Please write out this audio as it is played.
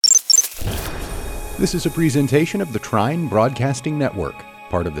This is a presentation of the Trine Broadcasting Network,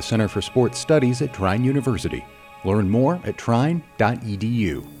 part of the Center for Sports Studies at Trine University. Learn more at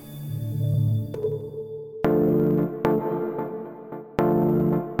trine.edu.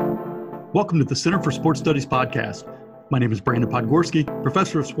 Welcome to the Center for Sports Studies podcast. My name is Brandon Podgorski,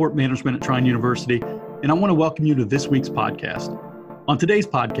 professor of sport management at Trine University, and I want to welcome you to this week's podcast. On today's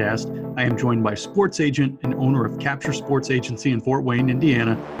podcast, I am joined by sports agent and owner of Capture Sports Agency in Fort Wayne,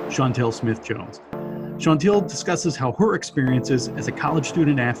 Indiana, Chantel Smith-Jones. Chantel discusses how her experiences as a college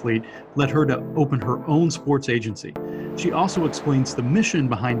student athlete led her to open her own sports agency. She also explains the mission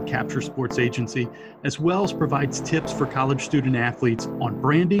behind Capture Sports Agency, as well as provides tips for college student athletes on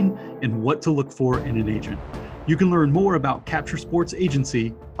branding and what to look for in an agent. You can learn more about Capture Sports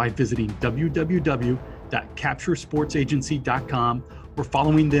Agency by visiting www.capturesportsagency.com or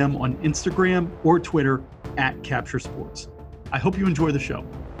following them on Instagram or Twitter at Capture Sports. I hope you enjoy the show.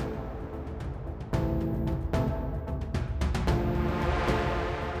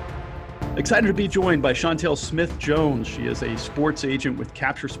 Excited to be joined by Chantel Smith-Jones. She is a sports agent with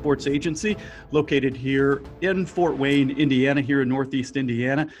Capture Sports Agency, located here in Fort Wayne, Indiana, here in Northeast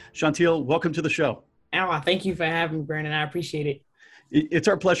Indiana. Chantel, welcome to the show. Oh, thank you for having me, Brandon. I appreciate it. It's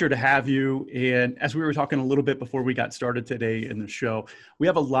our pleasure to have you. And as we were talking a little bit before we got started today in the show, we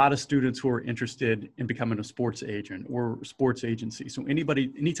have a lot of students who are interested in becoming a sports agent or sports agency. So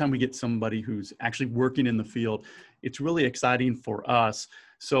anytime we get somebody who's actually working in the field, it's really exciting for us.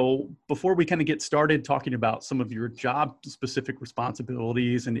 So before we kind of get started talking about some of your job-specific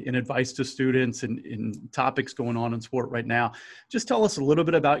responsibilities and advice to students and topics going on in sport right now, just tell us a little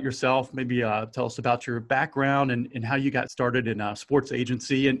bit about yourself. Maybe tell us about your background and how you got started in a sports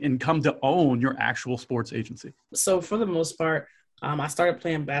agency and come to own your actual sports agency. So for the most part, I started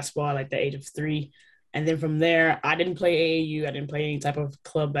playing basketball at like the age of 3. And then from there, I didn't play AAU. I didn't play any type of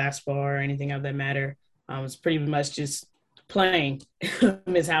club basketball or anything of that matter. It was pretty much just playing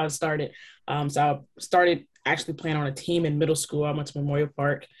is how it started. So I started actually playing on a team in middle school. I went to Memorial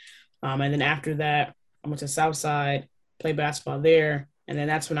Park. And then after that, I went to Southside, played basketball there. And then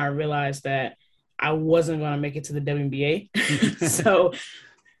that's when I realized that I wasn't going to make it to the WNBA. So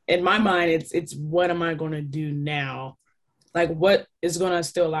in my mind, it's what am I going to do now? Like what is going to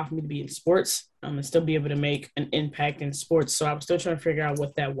still allow for me to be in sports and still be able to make an impact in sports. So I'm still trying to figure out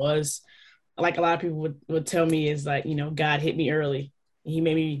what that was. Like a lot of people would tell me is like, God hit me early. He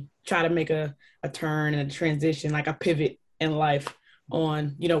made me try to make a turn and a transition, like a pivot in life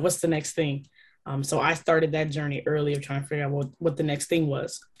on, what's the next thing. So I started that journey early of trying to figure out what the next thing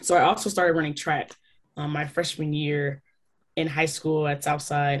was. So I also started running track my freshman year in high school at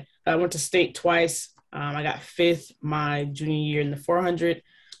Southside. I went to state twice. I got 5th my junior year in the 400.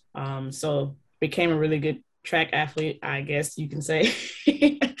 So became a really good track athlete, I guess you can say.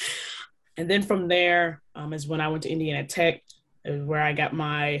 And then from there is when I went to Indiana Tech, where I got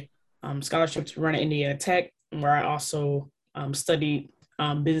my scholarship to run at Indiana Tech, where I also studied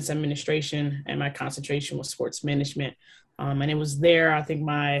business administration, and my concentration was sports management. And it was there, I think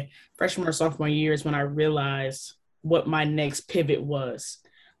my freshman or sophomore year is when I realized what my next pivot was.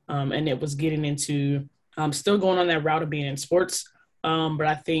 And it was getting into still going on that route of being in sports. But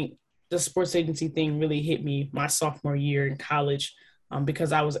I think the sports agency thing really hit me my sophomore year in college.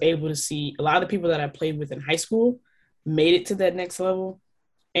 Because I was able to see a lot of the people that I played with in high school made it to that next level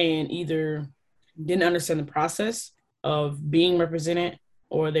and either didn't understand the process of being represented,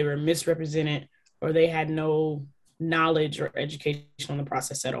 or they were misrepresented, or they had no knowledge or education on the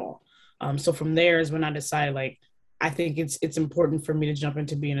process at all. So from there is when I decided, I think it's important for me to jump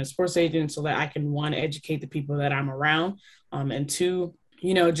into being a sports agent so that I can, 1, educate the people that I'm around, and 2,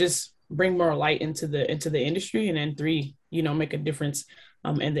 just bring more light into the industry, and then 3, make a difference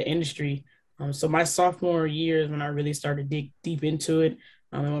in the industry. So my sophomore year is when I really started to dig deep into it.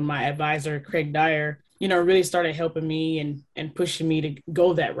 And when my advisor, Craig Dyer, really started helping me and pushing me to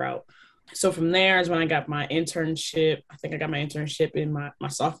go that route. So from there is when I got my internship. I think I got my internship in my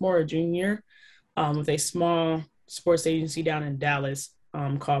sophomore or junior year with a small sports agency down in Dallas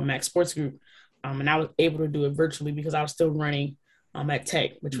called Max Sports Group. And I was able to do it virtually because I was still running at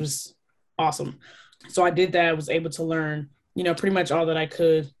Tech, which was awesome. So I did that. I was able to learn, pretty much all that I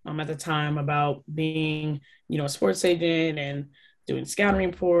could at the time about being, a sports agent and doing scouting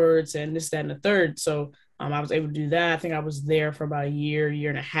reports and this, that, and the third. So I was able to do that. I think I was there for about a year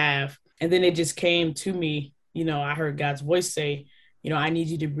and a half. And then it just came to me, I heard God's voice say, I need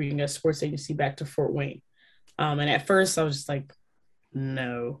you to bring a sports agency back to Fort Wayne. And at first I was just like,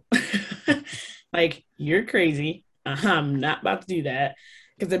 no, you're crazy. I'm not about to do that.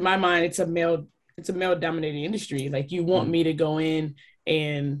 Because in my mind, it's a male dominated industry. Like you want me to go in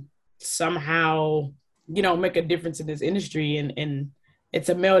and somehow, make a difference in this industry. And it's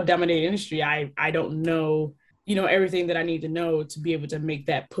a male dominated industry. I don't know, everything that I need to know to be able to make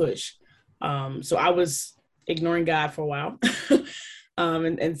that push. So I was ignoring God for a while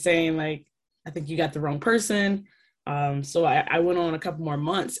and saying like, I think you got the wrong person. So I went on a couple more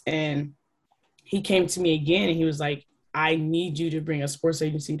months, and he came to me again and he was like, I need you to bring a sports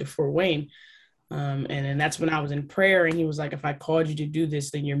agency to Fort Wayne. And then that's when I was in prayer, and he was like, if I called you to do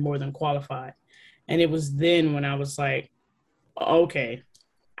this, then you're more than qualified. And it was then when I was like, okay,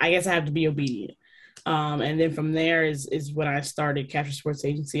 I guess I have to be obedient. And then from there is when I started Capture Sports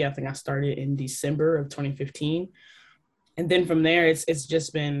Agency. I think I started in December of 2015. And then from there, it's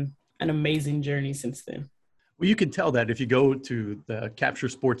just been an amazing journey since then. Well, you can tell that if you go to the Capture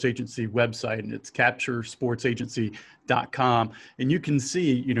Sports Agency website, and it's capturesportsagency.com, and you can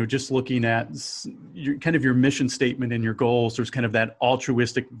see, just looking at your mission statement and your goals, there's kind of that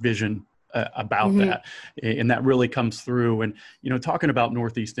altruistic vision about that. And that really comes through. And, talking about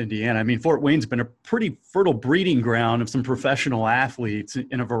Northeast Indiana, I mean, Fort Wayne's been a pretty fertile breeding ground of some professional athletes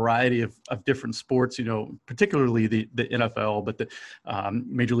in a variety of different sports, particularly the NFL, but the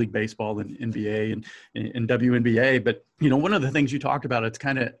Major League Baseball and NBA and WNBA. But, one of the things you talked about, it's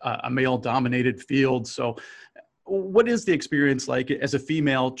kind of a male dominated field. So what is the experience like as a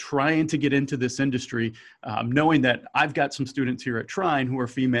female trying to get into this industry, knowing that I've got some students here at Trine who are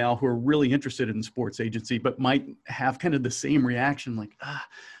female, who are really interested in sports agency, but might have kind of the same reaction, like,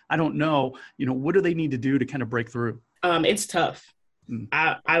 I don't know, what do they need to do to kind of break through? It's tough.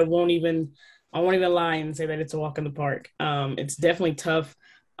 I won't even lie and say that it's a walk in the park. It's definitely tough,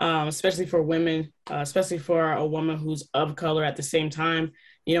 especially for women, especially for a woman who's of color at the same time.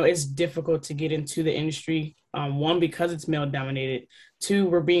 It's difficult to get into the industry. One, because it's male dominated. Two,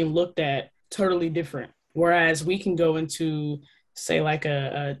 we're being looked at totally different. Whereas we can go into, say, like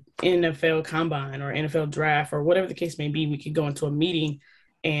a NFL combine or NFL draft or whatever the case may be. We could go into a meeting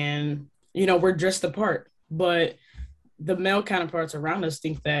and, we're dressed the part. But the male counterparts around us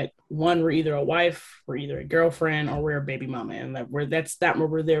think that, one, we're either a wife, we're either a girlfriend, or we're a baby mama, and that's not what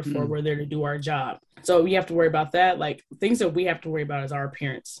we're there for. We're there to do our job. So we have to worry about that. Like, things that we have to worry about is our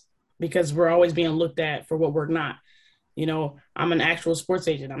appearance, because we're always being looked at for what we're not. I'm an actual sports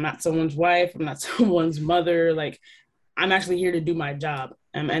agent. I'm not someone's wife. I'm not someone's mother. Like, I'm actually here to do my job.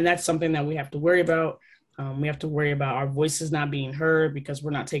 And that's something that we have to worry about. We have to worry about our voices not being heard because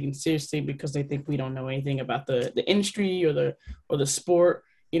we're not taken seriously, because they think we don't know anything about the industry or the sport,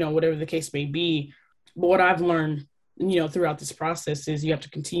 whatever the case may be. But what I've learned, throughout this process is you have to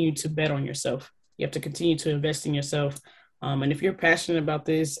continue to bet on yourself. You have to continue to invest in yourself. And if you're passionate about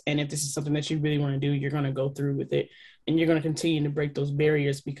this, and if this is something that you really want to do, you're going to go through with it, and you're going to continue to break those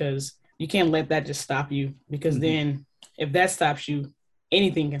barriers, because you can't let that just stop you, because then if that stops you,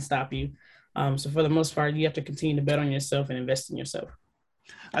 anything can stop you. So for the most part, you have to continue to bet on yourself and invest in yourself.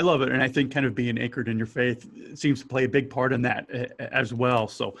 I love it. And I think kind of being anchored in your faith seems to play a big part in that as well.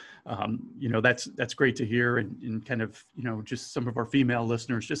 So, that's great to hear. And kind of, just some of our female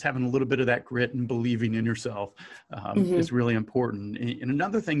listeners, just having a little bit of that grit and believing in yourself is really important. And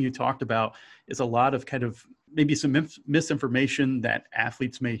another thing you talked about is a lot of kind of maybe some misinformation that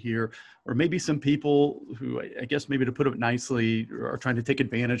athletes may hear, or maybe some people who, I guess, maybe to put it nicely, are trying to take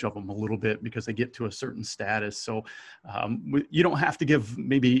advantage of them a little bit because they get to a certain status. So you don't have to give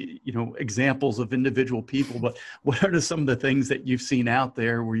maybe, examples of individual people, but what are some of the things that you've seen out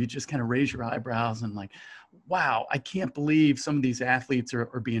there where you just kind of raise your eyebrows and like, wow, I can't believe some of these athletes are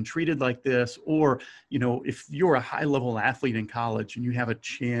being treated like this? Or, if you're a high level athlete in college and you have a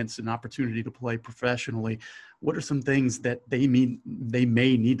chance, an opportunity to play professionally, what are some things that they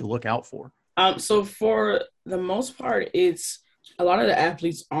may need to look out for? So for the most part, it's a lot of the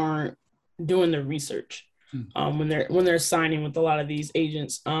athletes aren't doing the research when they're signing with a lot of these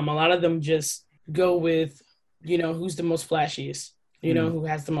agents. A lot of them just go with, who's the most flashiest, who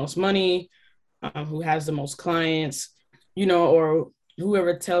has the most money, who has the most clients, or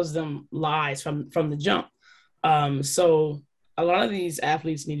whoever tells them lies from the jump. So a lot of these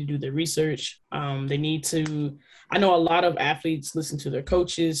athletes need to do their research. I know a lot of athletes listen to their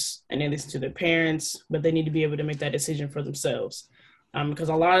coaches and they listen to their parents, but they need to be able to make that decision for themselves. Because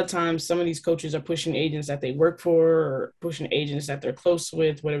a lot of times some of these coaches are pushing agents that they work for, or pushing agents that they're close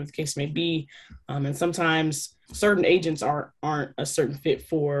with, whatever the case may be. And sometimes certain agents aren't a certain fit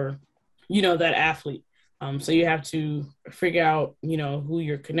for that athlete. So you have to figure out, who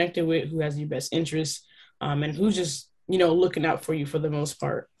you're connected with, who has your best interests, and who's just, looking out for you for the most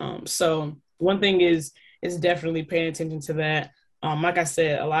part. So one thing is definitely paying attention to that. Like I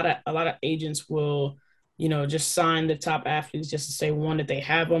said, a lot of agents will, just sign the top athletes just to say, one, that they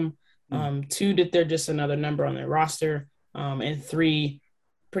have them, Two, that they're just another number on their roster. And three,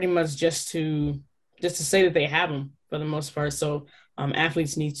 pretty much just to say that they have them for the most part. So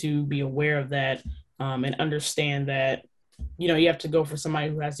athletes need to be aware of that and understand that, you have to go for somebody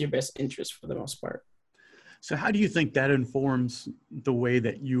who has your best interest for the most part. So how do you think that informs the way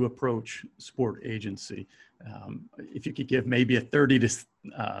that you approach sport agency? If you could give maybe a 30 to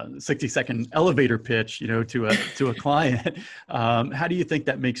 60-second elevator pitch, to a client, how do you think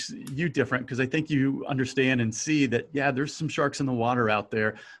that makes you different? Because I think you understand and see that, yeah, there's some sharks in the water out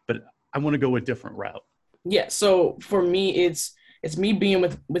there, but I want to go a different route. Yeah. So for me, it's me being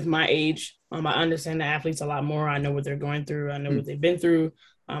with my age. I understand the athletes a lot more. I know what they're going through. I know what they've been through.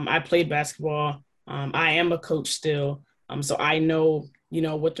 I played basketball. I am a coach still. So I know,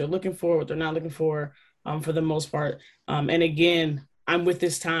 what they're looking for, what they're not looking for the most part. And again, I'm with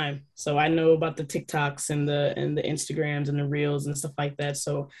this time. So I know about the TikToks and the Instagrams and the reels and stuff like that.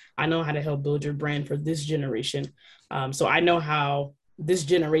 So I know how to help build your brand for this generation. So I know how this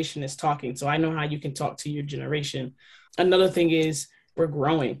generation is talking. So I know how you can talk to your generation. Another thing is we're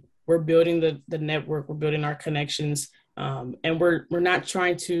growing. We're building the network. We're building our connections. And we're not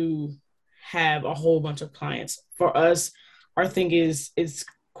trying to have a whole bunch of clients. For us, our thing is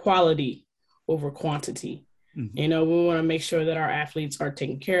quality over quantity. We want to make sure that our athletes are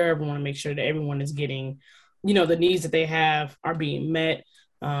taken care of. We want to make sure that everyone is getting, the needs that they have are being met.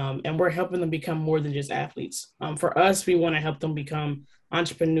 And we're helping them become more than just athletes. For us, we want to help them become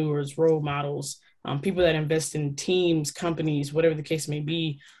entrepreneurs, role models, people that invest in teams, companies, whatever the case may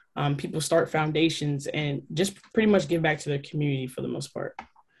be. People start foundations and just pretty much give back to their community for the most part.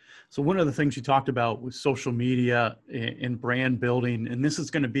 So one of the things you talked about was social media and brand building, and this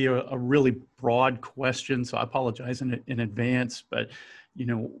is going to be a really broad question, so I apologize in advance, but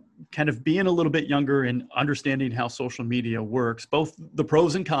kind of being a little bit younger and understanding how social media works, both the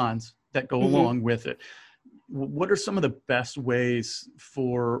pros and cons that go along with it. What are some of the best ways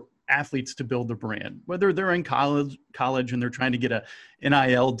for athletes to build their brand, whether they're in college and they're trying to get a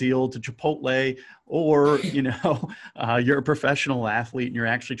NIL deal to Chipotle, or, you're a professional athlete and you're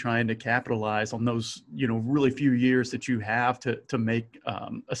actually trying to capitalize on those, really few years that you have to make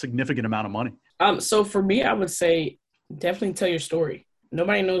a significant amount of money? So for me, I would say definitely tell your story.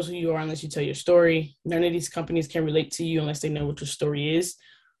 Nobody knows who you are unless you tell your story. None of these companies can relate to you unless they know what your story is.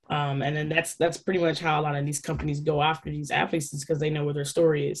 And then that's pretty much how a lot of these companies go after these athletes, is because they know what their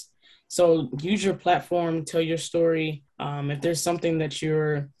story is. So use your platform, tell your story. If there's something that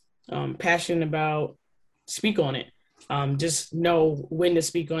you're passionate about, speak on it. Just know when to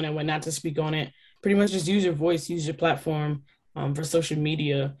speak on it, when not to speak on it. Pretty much just use your voice, use your platform for social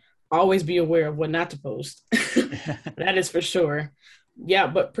media. Always be aware of what not to post. That is for sure. Yeah,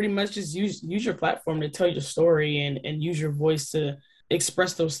 but pretty much just use your platform to tell your story and use your voice to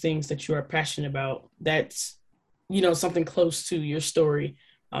express those things that you are passionate about. That's, something close to your story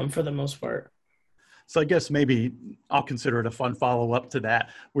for the most part. So I guess maybe I'll consider it a fun follow-up to that.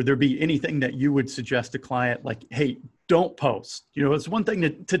 Would there be anything that you would suggest to a client, like, hey, don't post? It's one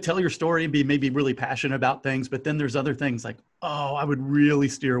thing to tell your story and be maybe really passionate about things, but then there's other things like, oh, I would really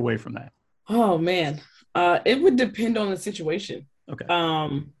steer away from that. Oh, man. It would depend on the situation. Okay.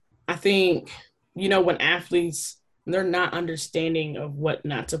 I think, when athletes, they're not understanding of what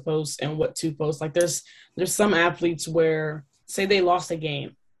not to post and what to post. Like there's some athletes where, say they lost a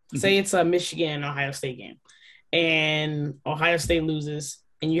game. Say it's a Michigan-Ohio State game, and Ohio State loses,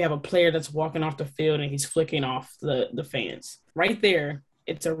 and you have a player that's walking off the field and he's flicking off the fans. Right there,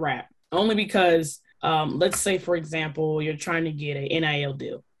 it's a wrap. Only because, let's say, for example, you're trying to get an NIL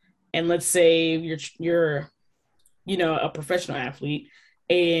deal, and let's say you're a professional athlete,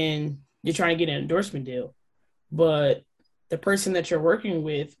 and you're trying to get an endorsement deal, but the person that you're working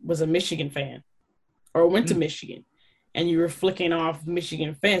with was a Michigan fan or went to Michigan, and you were flicking off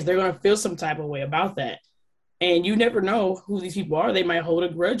Michigan fans. They're going to feel some type of way about that. And you never know who these people are. They might hold a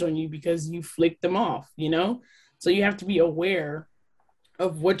grudge on you because you flicked them off, So you have to be aware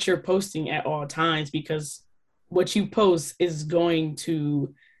of what you're posting at all times, because what you post is going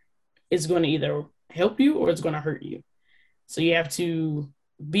to either help you or it's going to hurt you. So you have to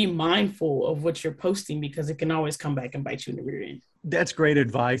be mindful of what you're posting, because it can always come back and bite you in the rear end. That's great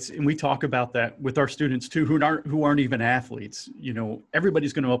advice. And we talk about that with our students too, who aren't even athletes.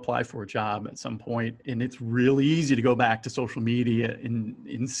 Everybody's going to apply for a job at some point, and it's really easy to go back to social media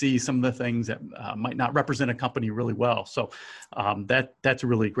and see some of the things that might not represent a company really well. So that's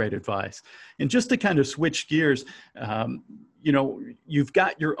really great advice. And just to kind of switch gears, you've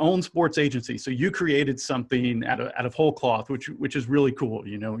got your own sports agency. So you created something out of whole cloth, which is really cool.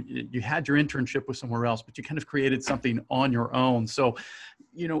 You had your internship with somewhere else, but you kind of created something on your own. So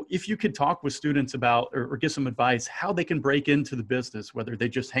if you could talk with students about or give some advice how they can break into the business, whether they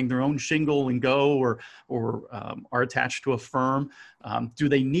just hang their own shingle and go or are attached to a firm. Do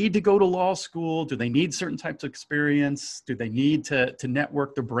they need to go to law school? Do they need certain types of experience? Do they need to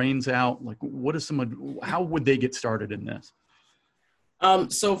network their brains out? Like, how would they get started in this?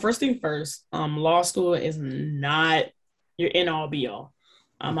 So first thing first, law school is not your end all be all.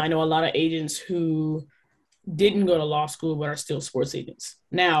 I know a lot of agents who didn't go to law school but are still sports agents.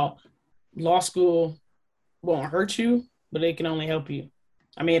 Now, law school won't hurt you, but it can only help you.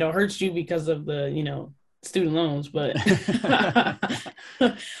 I mean, it'll hurt you because of the, student loans, but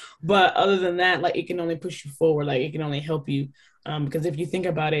but other than that, like, it can only push you forward. Like, it can only help you. Because if you think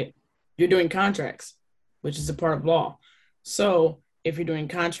about it, you're doing contracts, which is a part of law. So if you're doing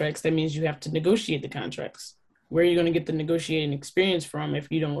contracts, that means you have to negotiate the contracts. Where are you going to get the negotiating experience from if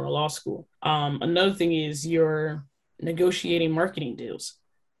you don't go to law school? Another thing is you're negotiating marketing deals.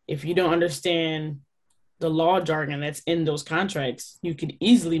 If you don't understand the law jargon that's in those contracts, you could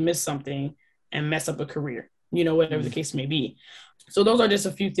easily miss something and mess up a career, whatever the case may be. So those are just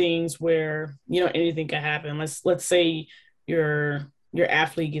a few things where, anything can happen. Let's say your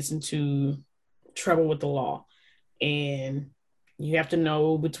athlete gets into trouble with the law, and you have to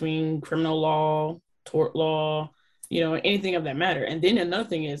know between criminal law, tort law, anything of that matter. And then another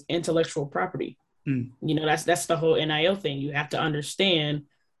thing is intellectual property. That's the whole NIL thing. You have to understand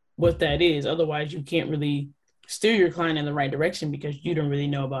what that is. Otherwise, you can't really steer your client in the right direction because you don't really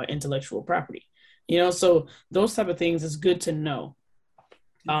know about intellectual property. So those type of things is good to know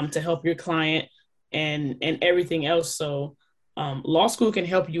to help your client and everything else. So law school can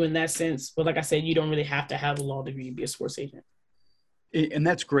help you in that sense. But like I said, you don't really have to have a law degree to be a sports agent. And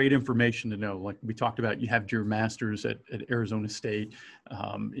that's great information to know. Like we talked about, you have your master's at Arizona State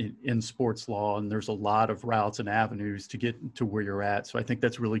in sports law, and there's a lot of routes and avenues to get to where you're at. So I think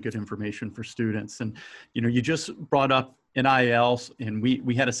that's really good information for students. And, you just brought up NIL, and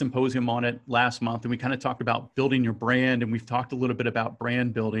we had a symposium on it last month, and we kind of talked about building your brand, and we've talked a little bit about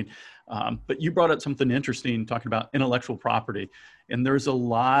brand building. But you brought up something interesting, talking about intellectual property. And there's a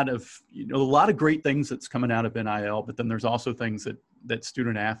lot of great things that's coming out of NIL, but then there's also things that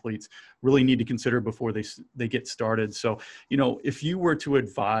student athletes really need to consider before they get started. So, if you were to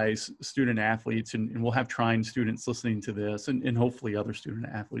advise student athletes, and we'll have Trine students listening to this, and hopefully other student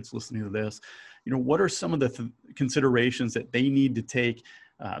athletes listening to this, what are some of the considerations that they need to take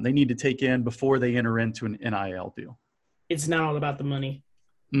in before they enter into an NIL deal? It's not all about the money.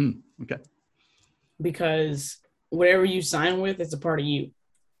 Okay. Because whatever you sign with, it's a part of you.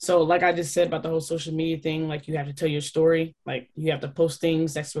 So like I just said about the whole social media thing, like you have to tell your story, like you have to post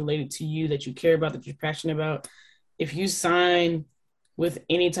things that's related to you, that you care about, that you're passionate about. If you sign with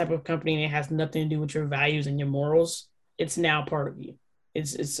any type of company and it has nothing to do with your values and your morals, it's now part of you.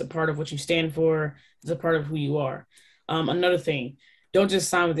 It's a part of what you stand for. It's a part of who you are. Another thing, don't just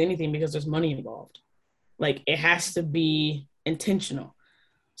sign with anything because there's money involved. Like, it has to be intentional.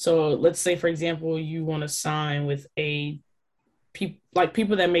 So let's say, for example, you want to sign with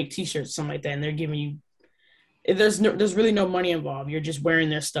people that make t-shirts, something like that, and they're giving you, there's really no money involved. You're just wearing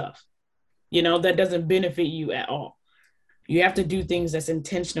their stuff. That doesn't benefit you at all. You have to do things that's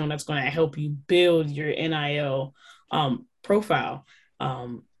intentional, that's going to help you build your NIL profile.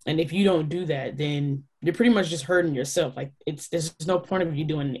 And if you don't do that, then you're pretty much just hurting yourself. Like, there's no point of you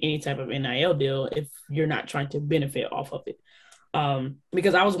doing any type of NIL deal if you're not trying to benefit off of it.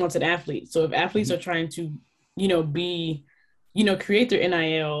 Because I was once an athlete. So if athletes are trying to, create their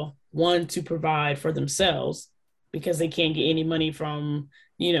NIL, one, to provide for themselves because they can't get any money from,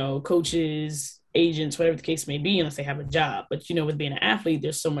 coaches, agents, whatever the case may be, unless they have a job. But, with being an athlete,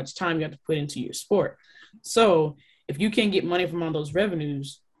 there's so much time you have to put into your sport. So if you can't get money from all those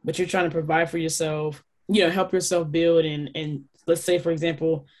revenues, but you're trying to provide for yourself, help yourself build, and let's say, for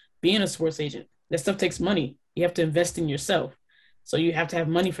example, being a sports agent, that stuff takes money. You have to invest in yourself. So you have to have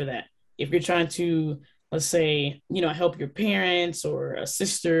money for that. If you're trying to, let's say, help your parents or a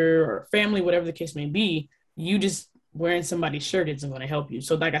sister or family, whatever the case may be, you just wearing somebody's shirt isn't going to help you.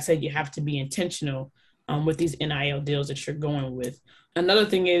 So like I said, you have to be intentional with these NIL deals that you're going with. Another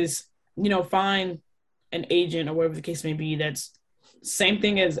thing is, find an agent or whatever the case may be that's same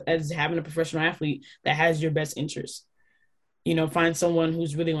thing as having a professional athlete that has your best interest. Find someone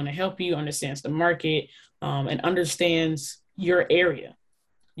who's really going to help you, understands the market, and understands your area,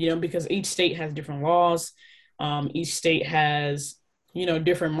 because each state has different laws. Each state has,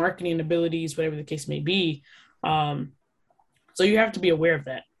 different marketing abilities, whatever the case may be. So you have to be aware of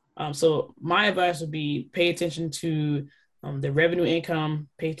that. So my advice would be pay attention to the revenue income,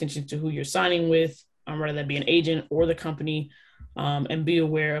 pay attention to who you're signing with, whether that be an agent or the company. and be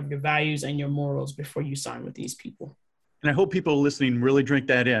aware of your values and your morals before you sign with these people. And I hope people listening really drink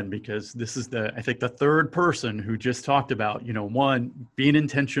that in, because this is I think the third person who just talked about, one, being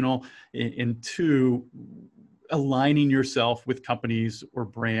intentional, and two, aligning yourself with companies or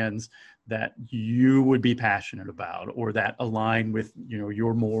brands that you would be passionate about, or that align with,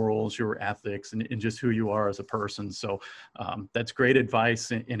 your morals, your ethics, and just who you are as a person. So that's great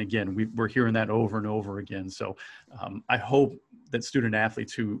advice. And again, we're hearing that over and over again. So I hope that student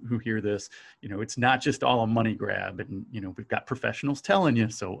athletes who hear this, it's not just all a money grab, and, we've got professionals telling you,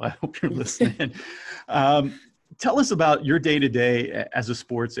 so I hope you're listening. Tell us about your day-to-day as a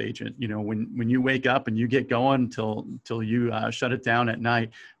sports agent. When you wake up and you get going till you shut it down at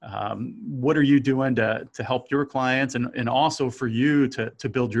night, what are you doing to help your clients and also for you to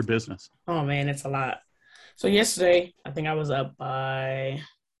build your business? Oh man, it's a lot. So yesterday, I think I was up by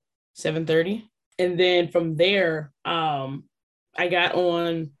 7:30. And then from there, I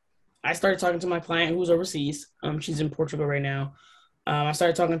started talking to my client who's overseas. She's in Portugal right now. I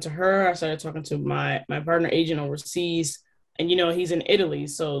started talking to her. I started talking to my partner agent overseas, and he's in Italy,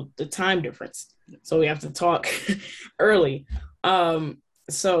 so the time difference. So we have to talk early.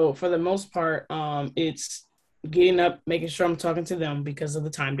 So for the most part, it's getting up, making sure I'm talking to them because of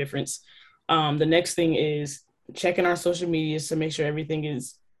the time difference. The next thing is checking our social medias to make sure everything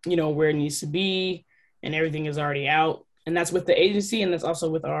is, where it needs to be and everything is already out. And that's with the agency, and that's also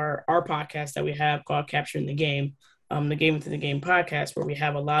with our podcast that we have called Capturing the Game. The Game Within the Game podcast, where we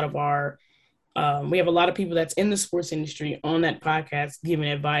have a lot of people that's in the sports industry on that podcast giving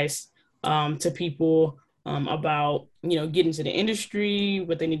advice to people about, getting into the industry,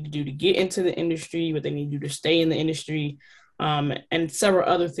 what they need to do to get into the industry, what they need to do to stay in the industry, and several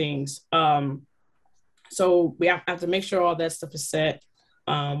other things. So we have to make sure all that stuff is set.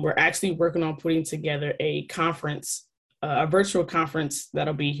 We're actually working on putting together a conference, a virtual conference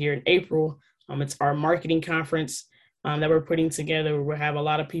that'll be here in April. It's our marketing conference that we're putting together. We'll have a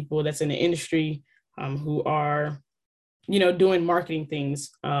lot of people that's in the industry who are, doing marketing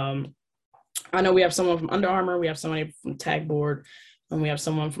things. I know we have someone from Under Armour, we have someone from Tagboard, and we have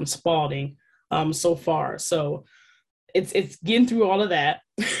someone from Spalding so far. So it's getting through all of that.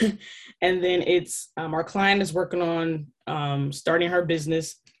 And then it's our client is working on starting her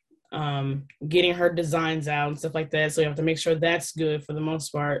business, getting her designs out and stuff like that. So you have to make sure that's good for the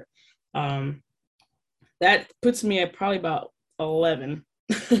most part. That puts me at probably about 11.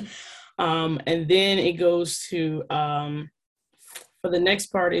 And then it goes to, for the next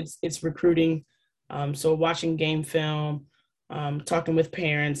part, it's recruiting. So watching game film, talking with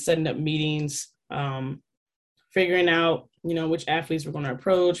parents, setting up meetings, figuring out, which athletes we're going to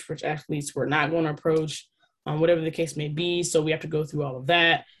approach, which athletes we're not going to approach, whatever the case may be. So we have to go through all of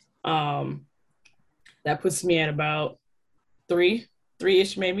that. That puts me at about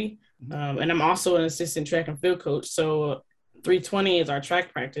three-ish maybe. And I'm also an assistant track and field coach. So 3:20 is our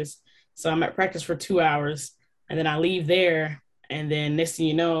track practice. So I'm at practice for 2 hours, and then I leave there. And then next thing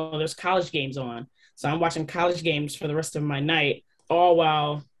you know, there's college games on. So I'm watching college games for the rest of my night, all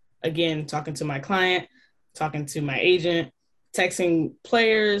while, again, talking to my client, talking to my agent, texting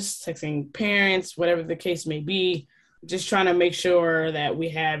players, texting parents, whatever the case may be, just trying to make sure that we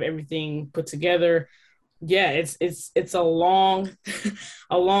have everything put together. Yeah, it's a long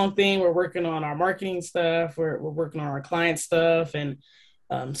thing. We're working on our marketing stuff. We're working on our client stuff and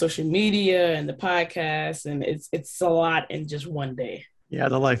social media and the podcast, and it's a lot in just one day. Yeah,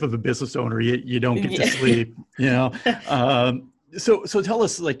 the life of a business owner, you don't get to sleep, So tell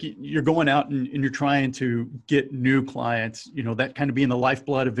us, like, you're going out and you're trying to get new clients, that kind of being the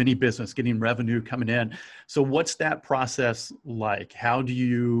lifeblood of any business, getting revenue coming in. So what's that process like? How do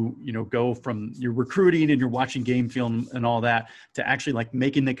you, go from your recruiting and you're watching game film and all that to actually like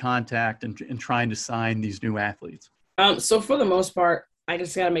making the contact and trying to sign these new athletes? So for the most part, I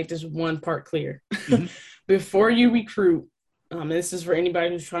just got to make this one part clear. Mm-hmm. Before you recruit, this is for anybody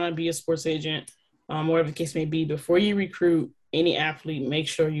who's trying to be a sports agent, whatever the case may be, before you recruit any athlete, make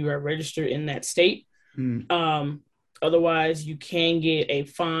sure you are registered in that state. Otherwise, you can get a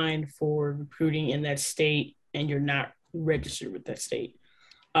fine for recruiting in that state and you're not registered with that state.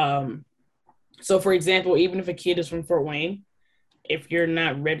 So, for example, even if a kid is from Fort Wayne, if you're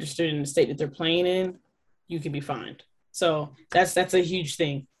not registered in the state that they're playing in, you can be fined. So that's a huge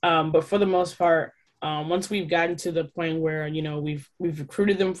thing. But for the most part, once we've gotten to the point where, we've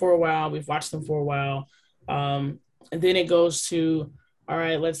recruited them for a while, we've watched them for a while, and then it goes to, all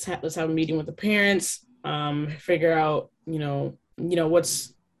right, let's have a meeting with the parents, figure out,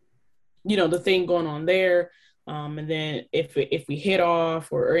 what's, the thing going on there. And then if we hit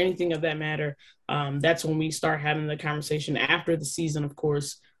off or anything of that matter, that's when we start having the conversation after the season, of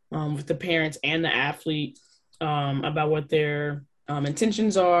course, with the parents and the athlete about what their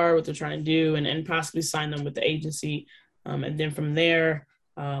intentions are, what they're trying to do, and possibly sign them with the agency. And then from there,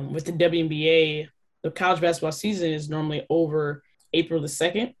 with the WNBA, the college basketball season is normally over April the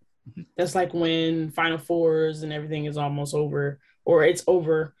 2nd. That's like when Final Fours and everything is almost over, or it's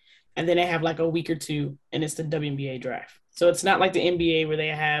over. And then they have like a week or two, and it's the WNBA draft. So it's not like the NBA where they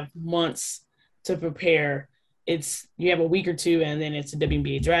have months to prepare. It's you have a week or two, and then it's a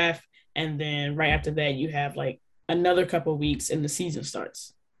WNBA draft. And then right after that, you have like another couple of weeks, and the season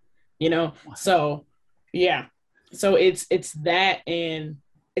starts. Wow. So yeah. So it's that, and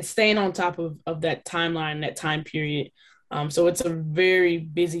it's staying on top of that timeline, that time period. So it's a very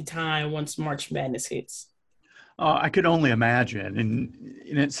busy time once March Madness hits. I could only imagine. And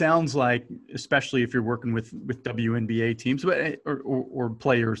it sounds like, especially if you're working with WNBA teams or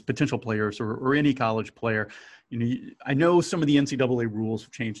players, potential players, or any college player, I know some of the NCAA rules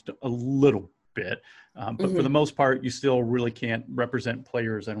have changed a little bit, but for the most part, you still really can't represent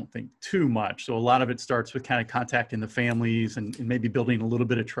players, I don't think, too much. So a lot of it starts with kind of contacting the families and maybe building a little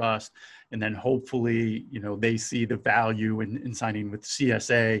bit of trust. And then hopefully, they see the value in signing with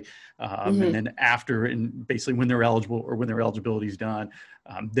CSA. And then after, and basically when they're eligible or when their eligibility is done,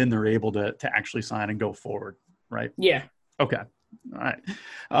 then they're able to actually sign and go forward, right? Yeah. Okay. All right.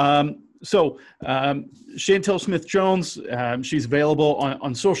 So Chantel Smith-Jones, she's available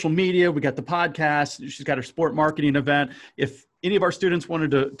on social media. We got the podcast. She's got her sport marketing event. If any of our students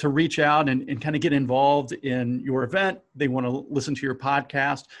wanted to reach out and kind of get involved in your event, they want to listen to your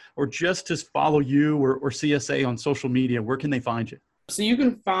podcast, or just to follow you or CSA on social media, where can they find you? So you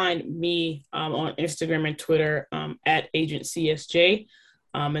can find me on Instagram and Twitter at Agent CSJ.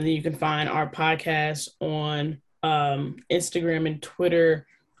 And then you can find our podcast on Instagram and Twitter.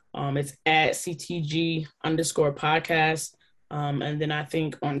 It's at CTG_podcast. And then I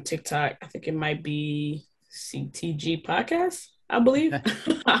think on TikTok, I think it might be CTG podcast, I believe.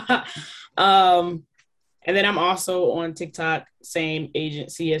 And then I'm also on TikTok, same Agent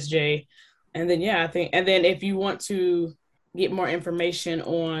CSJ. And then, and then if you want to get more information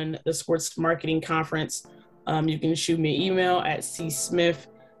on the sports marketing conference, you can shoot me an email at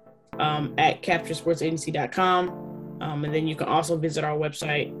csmith@capturesportsagency.com. And then you can also visit our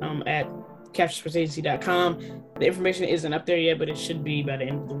website at capturesportsagency.com. The information isn't up there yet, but it should be by the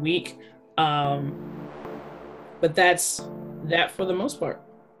end of the week. But that's that for the most part.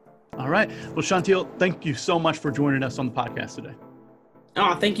 All right. Well, Chantel, thank you so much for joining us on the podcast today.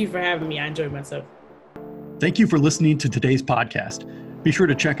 Oh, thank you for having me. I enjoyed myself. Thank you for listening to today's podcast. Be sure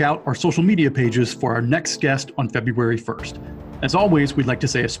to check out our social media pages for our next guest on February 1st. As always, we'd like to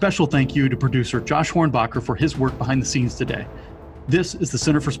say a special thank you to producer Josh Hornbacher for his work behind the scenes today. This is the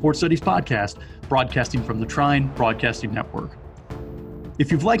Center for Sports Studies podcast, broadcasting from the Trine Broadcasting Network.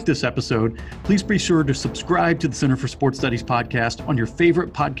 If you've liked this episode, please be sure to subscribe to the Center for Sports Studies podcast on your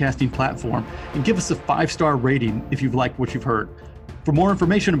favorite podcasting platform and give us a 5-star rating if you've liked what you've heard. For more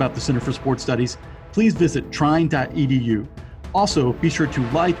information about the Center for Sports Studies, please visit trine.edu. Also, be sure to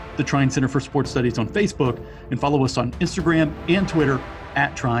like the Trine Center for Sports Studies on Facebook and follow us on Instagram and Twitter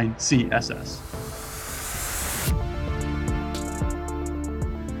at TrineCSS.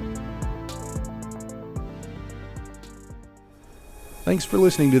 Thanks for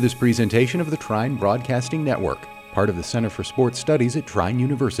listening to this presentation of the Trine Broadcasting Network, part of the Center for Sports Studies at Trine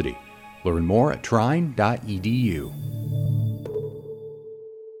University. Learn more at trine.edu.